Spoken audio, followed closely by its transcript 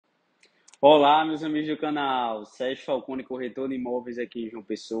Olá, meus amigos do canal. Sérgio Falcone, corretor de imóveis aqui em João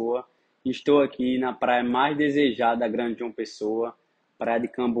Pessoa. Estou aqui na praia mais desejada da grande João Pessoa, praia de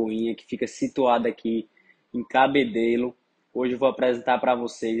Camboinha, que fica situada aqui em Cabedelo. Hoje eu vou apresentar para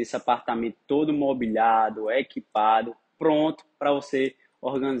vocês esse apartamento todo mobiliado, equipado, pronto para você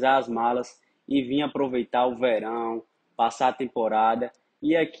organizar as malas e vir aproveitar o verão, passar a temporada.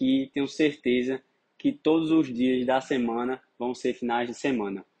 E aqui tenho certeza que todos os dias da semana vão ser finais de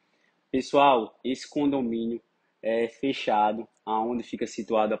semana. Pessoal, esse condomínio é fechado, aonde fica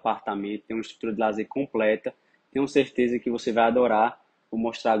situado o apartamento, tem uma estrutura de lazer completa. Tenho certeza que você vai adorar. Vou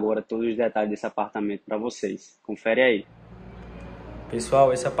mostrar agora todos os detalhes desse apartamento para vocês. Confere aí.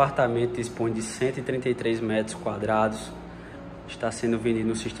 Pessoal, esse apartamento dispõe de 133 metros quadrados. Está sendo vendido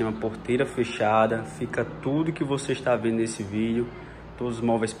no sistema porteira fechada. Fica tudo que você está vendo nesse vídeo. Todos os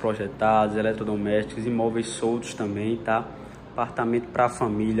móveis projetados, eletrodomésticos e móveis soltos também, tá? Apartamento para a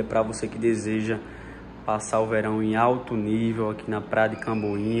família, para você que deseja passar o verão em alto nível aqui na praia de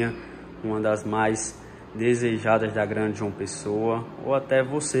Camboinha, uma das mais desejadas da grande João Pessoa, ou até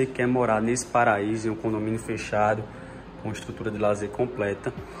você que quer morar nesse paraíso em um condomínio fechado com estrutura de lazer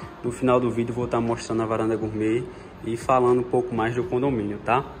completa. No final do vídeo vou estar mostrando a varanda gourmet e falando um pouco mais do condomínio,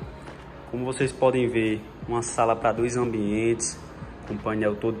 tá? Como vocês podem ver, uma sala para 2 ambientes, com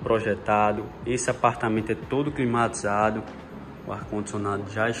painel todo projetado. Esse apartamento é todo climatizado. O ar-condicionado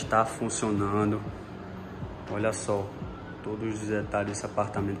já está funcionando. Olha só, todos os detalhes desse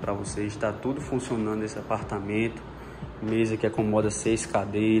apartamento para vocês. Está tudo funcionando nesse apartamento. Mesa que acomoda 6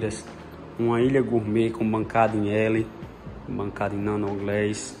 cadeiras. Uma ilha gourmet com bancada em L, bancada em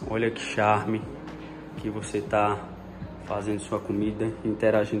nanoglass. Olha que charme que você está fazendo sua comida,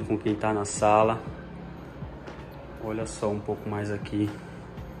 interagindo com quem está na sala. Olha só um pouco mais aqui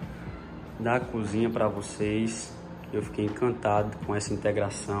da cozinha para vocês. Eu fiquei encantado com essa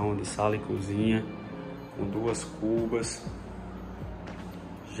integração de sala e cozinha, com 2 cubas,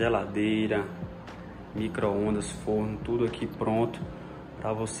 geladeira, micro-ondas, forno, tudo aqui pronto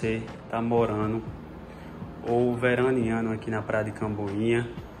para você estar morando ou veraneando aqui na praia de Camboinha,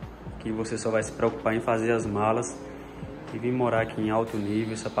 que você só vai se preocupar em fazer as malas e vir morar aqui em alto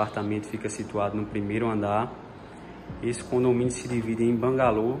nível. Esse apartamento fica situado no 1º andar. Esse condomínio se divide em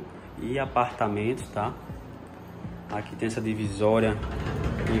bangalô e apartamentos, tá? Aqui tem essa divisória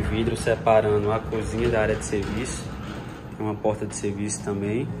em vidro separando a cozinha da área de serviço. Tem uma porta de serviço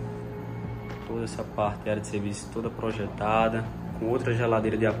também. Toda essa parte da área de serviço toda projetada, com outra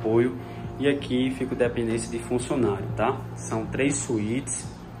geladeira de apoio. E aqui fica dependência de funcionário, tá? São 3 suítes.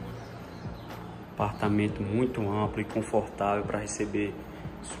 Apartamento muito amplo e confortável para receber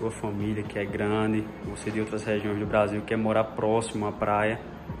sua família, que é grande. Você de outras regiões do Brasil quer morar próximo à praia.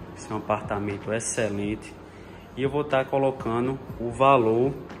 Esse é um apartamento excelente. E eu vou estar colocando o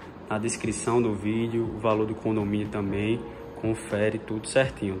valor na descrição do vídeo, o valor do condomínio também. Confere tudo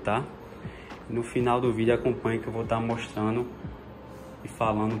certinho, tá? No final do vídeo acompanhe que eu vou estar mostrando e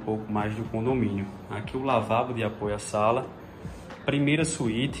falando um pouco mais do condomínio. Aqui o lavabo de apoio à sala. Primeira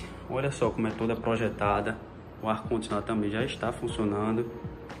suíte, olha só como é toda projetada. O ar-condicionado também já está funcionando.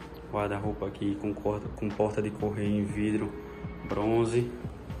 Guarda-roupa aqui com porta de correio em vidro bronze.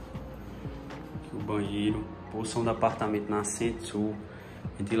 Aqui o banheiro. Posição do apartamento na centro-sul.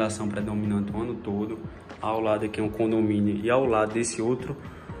 Ventilação predominante o ano todo. Ao lado aqui é um condomínio. E ao lado desse outro,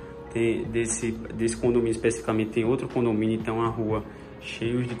 desse condomínio especificamente, tem outro condomínio. Então a rua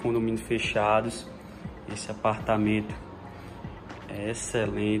cheia de condomínios fechados. Esse apartamento é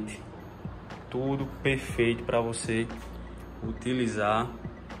excelente. Tudo perfeito para você utilizar.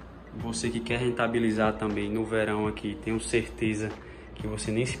 Você que quer rentabilizar também no verão aqui, tenho certeza que você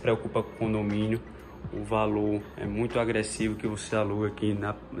nem se preocupa com o condomínio. O valor é muito agressivo que você aluga aqui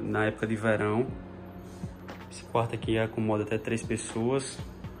na época de verão. Esse quarto aqui acomoda até 3 pessoas,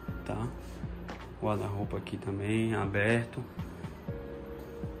 tá? Guarda-roupa aqui também aberto.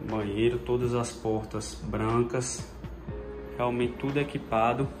 Banheiro, todas as portas brancas. Realmente tudo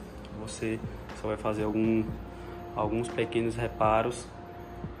equipado. Você só vai fazer alguns pequenos reparos,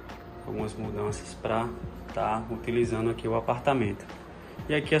 algumas mudanças para estar utilizando aqui o apartamento.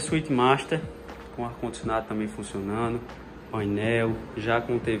 E aqui a suíte master, com ar-condicionado também funcionando, painel, já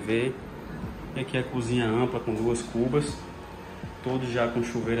com TV. E aqui a cozinha ampla com 2 cubas, todos já com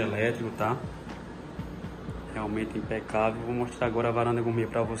chuveiro elétrico, tá? Realmente impecável. Vou mostrar agora a varanda gourmet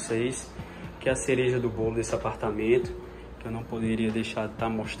para vocês, que é a cereja do bolo desse apartamento, que eu não poderia deixar de estar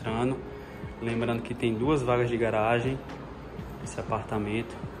mostrando. Lembrando que tem 2 vagas de garagem esse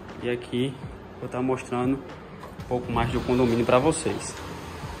apartamento. E aqui vou estar mostrando um pouco mais do condomínio para vocês.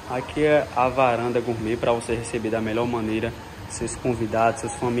 Aqui é a varanda gourmet para você receber da melhor maneira seus convidados,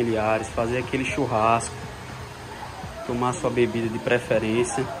 seus familiares, fazer aquele churrasco, tomar sua bebida de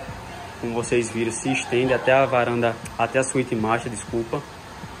preferência. Como vocês viram, se estende até a varanda, até a suíte master, desculpa,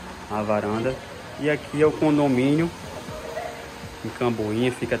 a varanda. E aqui é o condomínio em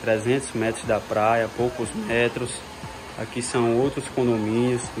Camboinha, fica a 300 metros da praia, poucos metros. Aqui são outros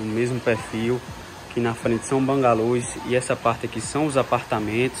condomínios no mesmo perfil. Aqui na frente são bangalôs e essa parte aqui são os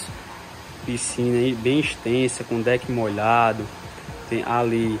apartamentos. Piscina aí bem extensa, com deck molhado. Tem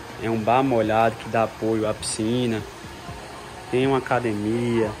ali é um bar molhado que dá apoio à piscina. Tem uma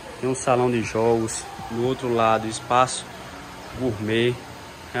academia, tem um salão de jogos. Do outro lado, espaço gourmet,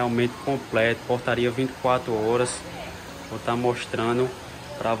 realmente completo, portaria 24 horas. Vou estar mostrando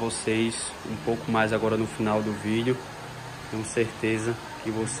para vocês um pouco mais agora no final do vídeo. Tenho certeza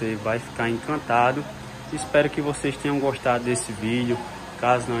que você vai ficar encantado. Espero que vocês tenham gostado desse vídeo.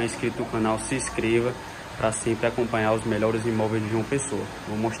 Caso não é inscrito no canal, se inscreva para sempre acompanhar os melhores imóveis de João Pessoa.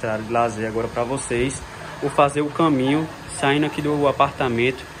 Vou mostrar de lazer agora para vocês. Vou fazer o caminho saindo aqui do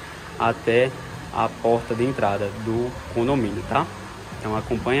apartamento até a porta de entrada do condomínio, tá? Então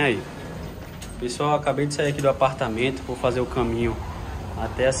acompanha aí. Pessoal, acabei de sair aqui do apartamento, vou fazer o caminho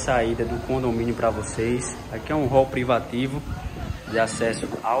até a saída do condomínio para vocês. Aqui é um hall privativo de acesso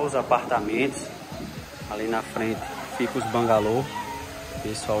aos apartamentos. Ali na frente fica os bangalô.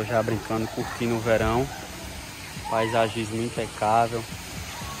 Pessoal já brincando, curtindo o verão. Paisagismo impecável.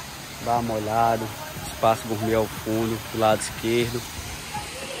 Bar molhado, espaço gourmet ao fundo, do lado esquerdo.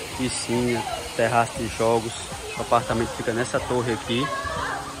 Piscina, terraço de jogos. O apartamento fica nessa torre aqui.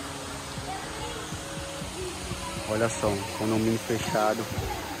 Olha só, um condomínio fechado,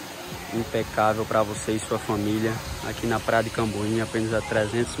 impecável para você e sua família, aqui na praia de Camboinha, apenas a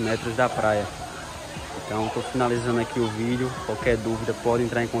 300 metros da praia. Então, estou finalizando aqui o vídeo. Qualquer dúvida pode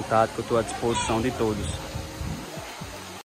entrar em contato, que eu estou à disposição de todos.